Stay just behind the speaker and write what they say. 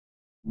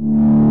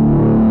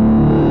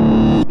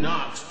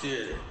Knoxx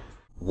did it.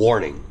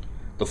 Warning.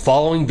 The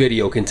following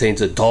video contains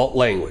adult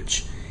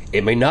language.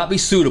 It may not be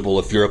suitable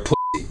if you're a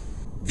pussy.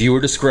 Viewer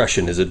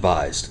discretion is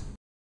advised.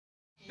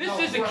 This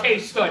is a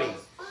case study.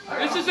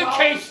 This is a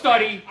case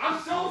study.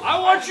 I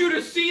want you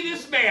to see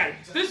this man.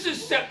 This is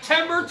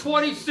September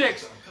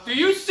 26th. Do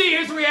you see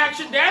his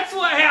reaction? That's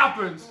what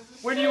happens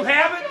when you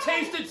haven't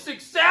tasted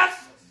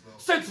success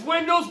since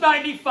Windows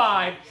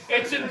 95.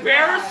 It's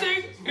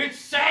embarrassing, it's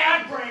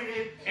sad,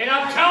 and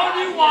I'm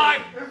telling you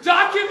why.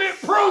 Document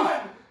proof.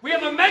 We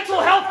have a mental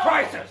health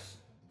crisis.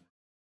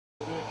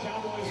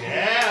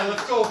 Yeah,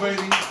 let's go,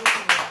 baby.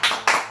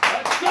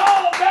 Let's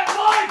go, that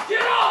line,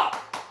 get up!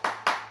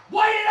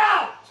 White it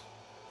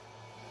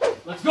out!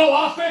 Let's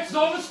go, offense,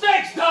 no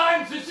mistakes,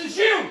 Dimes, this is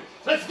you!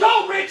 Let's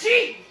go,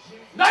 Richie!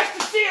 Nice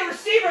to see a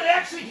receiver that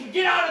actually can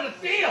get out of the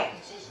field.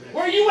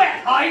 Where you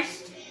at, Heist?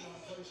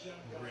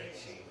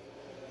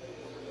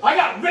 I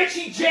got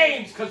Richie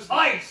James, because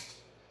Heist.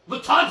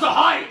 Latanza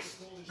Heist.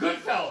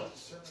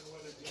 Goodfellas.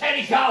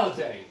 Kenny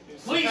Galladay.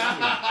 Please.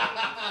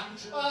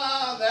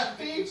 That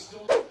beef.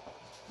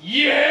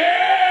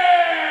 Yeah!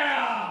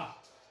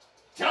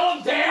 Tell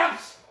him,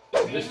 Dabs.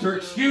 Mr.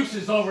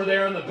 Excuses over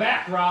there in the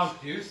background.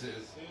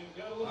 Excuses.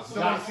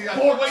 Got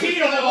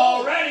 14 of them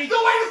already.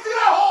 Still waiting to see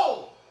that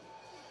hole.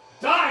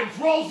 Dimes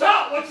rolls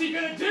out. What's he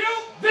gonna do?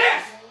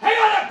 This. Hang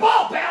on that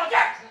ball, pal.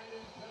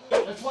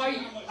 That's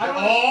why I don't.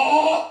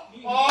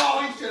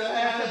 Oh, he should have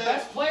had the it.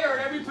 best player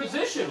at every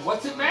position.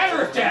 What's it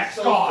matter if Dak's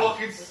So gone?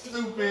 fucking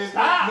stupid.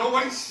 Stop.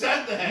 Nobody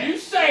said that. You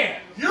say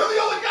it. You're the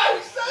only guy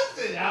who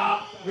says it.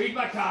 Now, read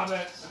my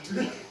comments.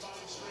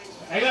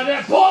 Hang on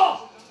that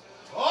ball.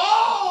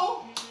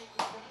 Oh!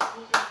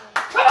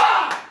 Come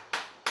on!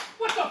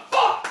 What the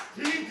fuck?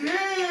 He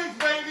did,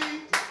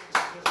 baby.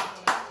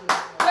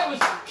 That was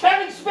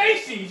Kevin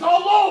Spacey. He's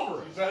all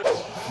over.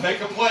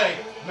 Make a play.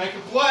 Make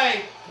a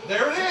play.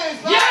 There it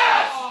is.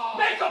 Yes! Oh!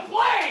 Make a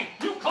play!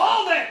 You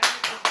called it!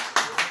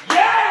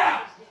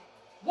 Yeah!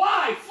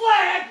 Why?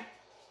 Flag!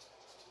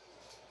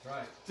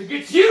 Right. It's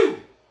against you!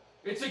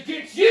 It's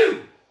against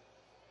you!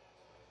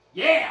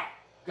 Yeah!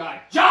 Got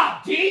a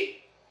job,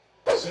 D!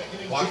 Get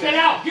that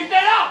out! Get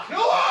that out!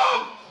 Kill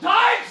him!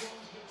 Dimes!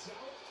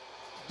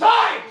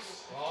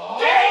 Dimes! Oh.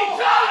 Danny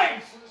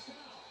Dimes!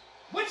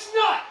 Which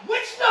nut?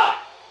 Which nut?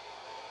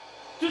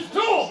 Just two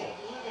of them.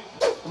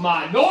 Come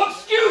on, no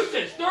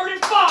excuses. 3rd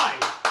and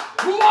 5.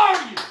 Who are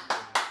you?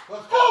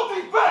 Let's go,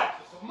 defense!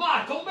 Come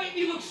on, don't make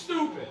me look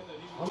stupid.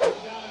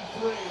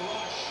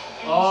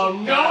 Oh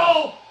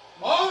no!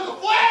 Oh, the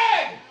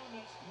flag!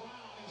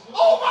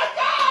 Oh my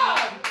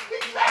God!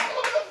 He's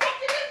tackled him in the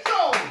fucking end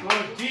zone!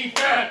 Good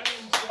defense.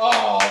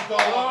 Oh,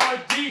 God.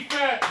 Good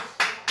defense.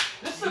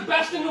 This is the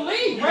best in the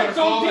league. You Red better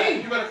zone call that.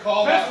 D. You better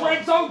call Best that one.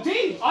 red zone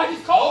D. I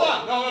just called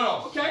Hold it. on.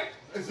 No. Okay.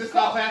 Is this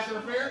not pass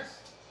interference?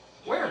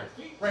 Where?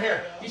 Right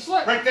here. He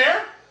slipped. Right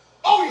there?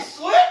 Oh, he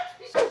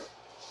slipped?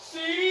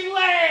 See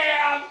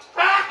Lamb.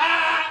 Ha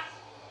ha.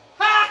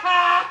 Ha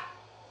ha.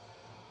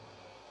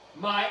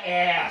 My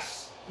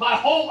ass. My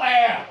whole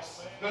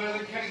ass. Better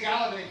than Kenny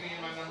Galladay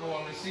being my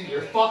 #1 receiver.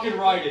 You're fucking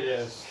right it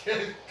is.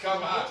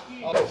 Come on.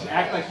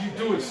 Act like you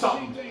doing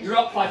something. You're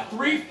up by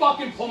 3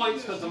 fucking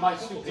points because of my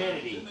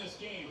stupidity.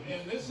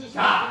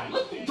 God,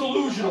 look at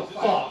delusional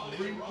fuck.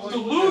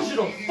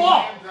 Delusional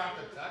fuck.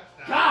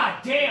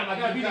 God damn, I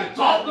gotta be the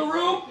adult in the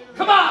room?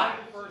 Come on!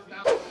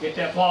 Get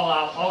that ball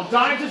out. Oh,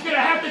 Dimes is gonna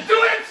have to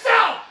do it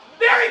himself!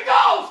 There he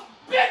goes!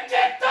 Big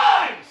Dick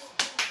Dimes!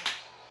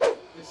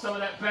 Get some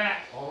of that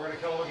back. Oh, we're gonna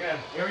kill him again.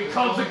 Here he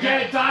comes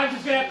again. Dimes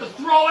is gonna have to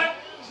throw it.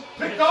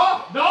 Picked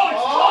off? No,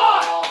 it's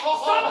caught!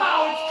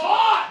 Somehow it's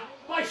caught!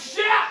 By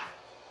Shaq!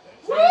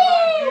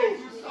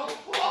 Woo! So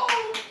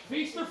close!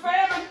 Feast or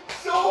famine?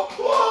 So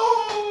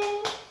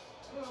close!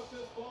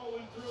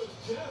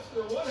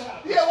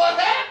 Yeah, what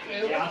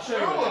happened? Yeah, I'll show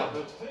you what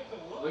happened.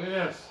 Look at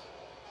this.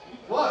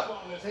 What?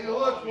 Take a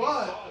look.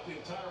 What?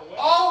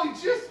 Oh, he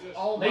just.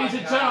 Oh my Ladies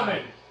and God.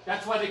 gentlemen,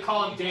 that's why they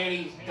call him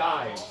Danny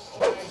Dimes.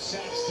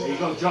 There you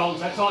go, Jones.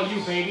 That's all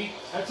you, baby.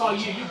 That's all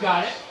you. You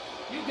got it.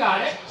 You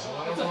got it.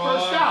 That's a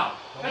first down.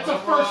 That's a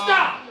first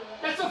down.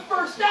 That's a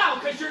first down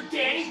because you're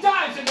Danny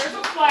Dimes. And there's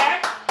a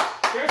flag.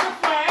 There's a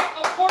flag.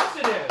 Of course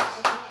it is.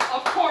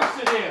 Of course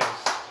it is.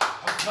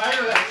 I'm tired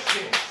of that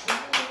shit.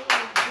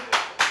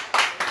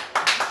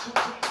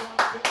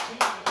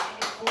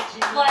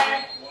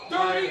 Flag.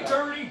 Dirty,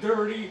 dirty,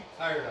 dirty.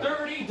 Tired of it.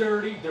 Dirty,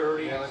 dirty,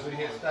 dirty. Yeah, like when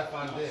he hit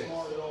Stephon Diggs.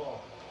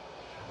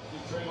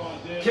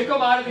 Kick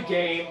him out of the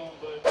game.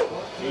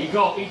 There you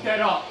go. Eat that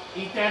up.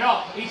 Eat that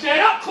up. Eat that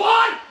up,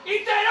 Quad!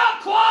 Eat that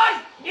up,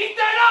 Quad! Eat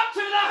that up to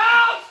the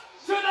house!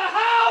 To the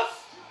house!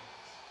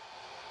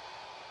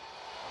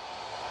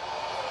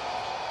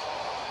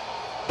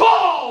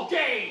 Ball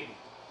game!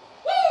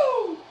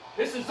 Woo!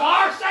 This is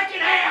our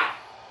second half!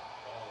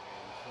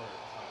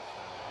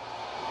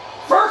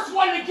 First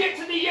one to get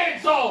to the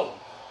end zone!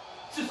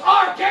 This is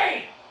our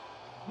game!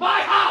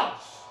 My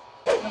house!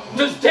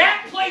 Does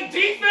Dak play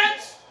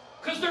defense?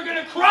 Because they're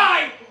going to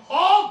cry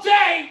all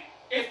day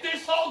if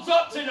this holds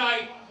up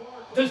tonight.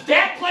 Does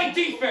Dak play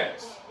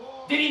defense?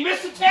 Did he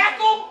miss a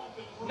tackle?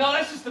 No,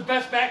 that's just the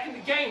best back in the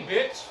game,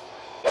 bitch.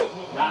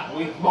 Not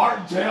Wink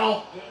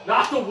Martindale.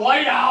 Not the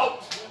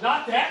whiteout.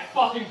 Not that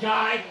fucking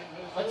guy.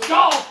 Let's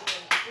go.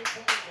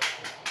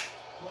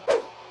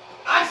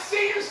 I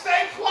see you,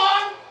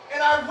 Saquon,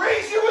 and I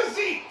raise you a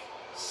Zeke.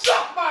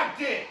 Suck my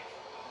dick.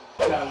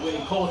 Got a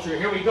winning culture.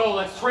 Here we go.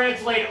 Let's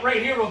translate it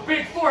right here to a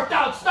big fourth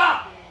down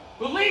stop.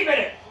 Believe in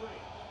it.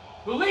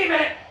 Believe in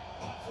it.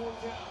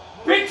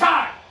 Big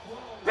time.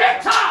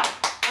 Big time.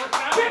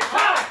 Big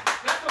time.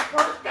 That's the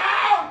first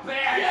down.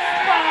 Man.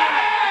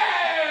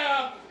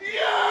 Yeah.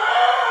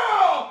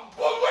 Yeah.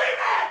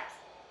 Believe it.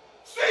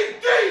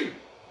 CD.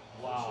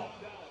 Wow.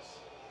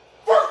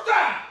 First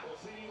down.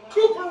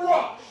 Cooper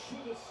Rush.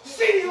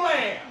 CeeDee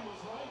Lamb.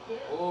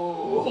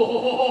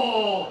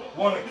 Oh.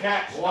 What a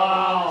catch.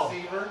 Wow.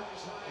 Receiver.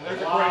 And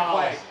there's a Wow.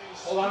 great play.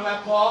 Hold on to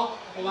that ball.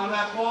 Hold on to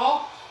that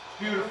ball.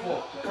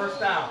 Beautiful. First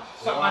down.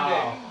 Suck my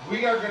Wow. dick.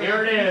 We are going to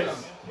Here it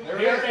is. There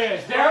Here it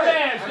is. There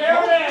it is.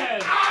 There it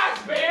is. Ah,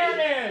 There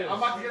it is. I'm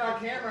about to get on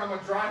camera. I'm going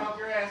to drive up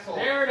your asshole.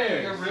 There it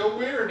is. It's real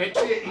weird.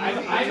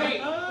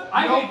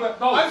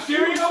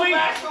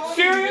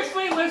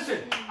 Seriously, listen.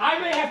 I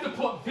may have to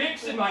put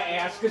Vicks in my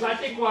ass because I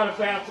think we're out of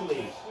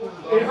Vaseline.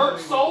 It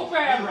hurts so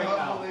bad right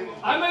now.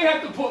 I may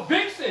have to put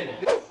Vicks in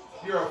it.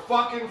 You're a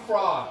fucking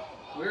fraud.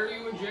 Where are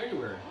you in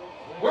January?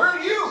 Where are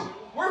you?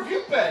 Where have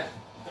you been?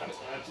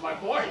 That's my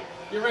point.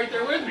 You're right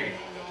there with me.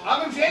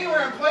 I'm in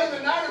January. I'm playing the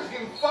Niners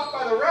getting fucked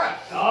by the refs.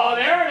 Oh,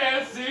 there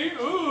it is. See?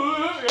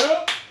 Ooh,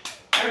 yep.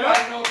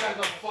 Everybody knows that's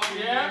a fucking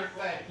Yeah. weird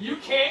thing. You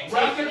can't Refs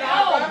take an are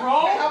not L, refs. bro.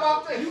 Hey, how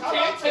about this? You How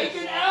can't about take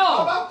this? an How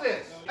L. about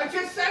this? I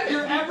just said it.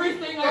 You're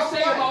everything I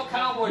say What? about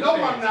Cowboys No,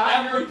 fans. I'm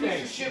not. You're a Everything.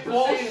 piece of shit for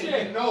saying it.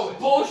 Bullshit. You know it.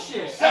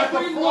 Bullshit. Except the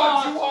Every fraud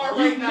loss, you are right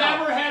you've now.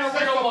 never had a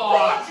Except real the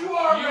loss. fraud you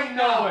are You right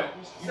know now. it.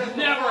 Except You've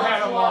the never fraud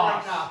had a you are loss.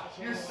 right now.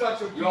 You're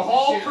such a piece Your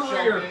whole of shit,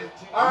 career. Showbiz.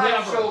 All right,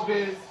 Never.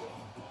 Showbiz.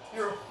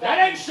 You're a That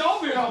ain't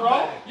showbiz,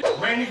 bro.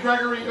 scumbag. Randy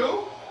Gregory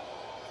who?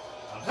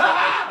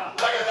 Ha!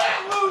 Look at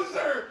that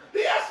loser!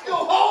 He has to go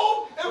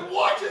home and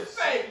watch his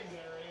face!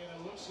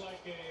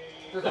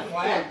 There's a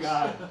flag.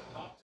 God.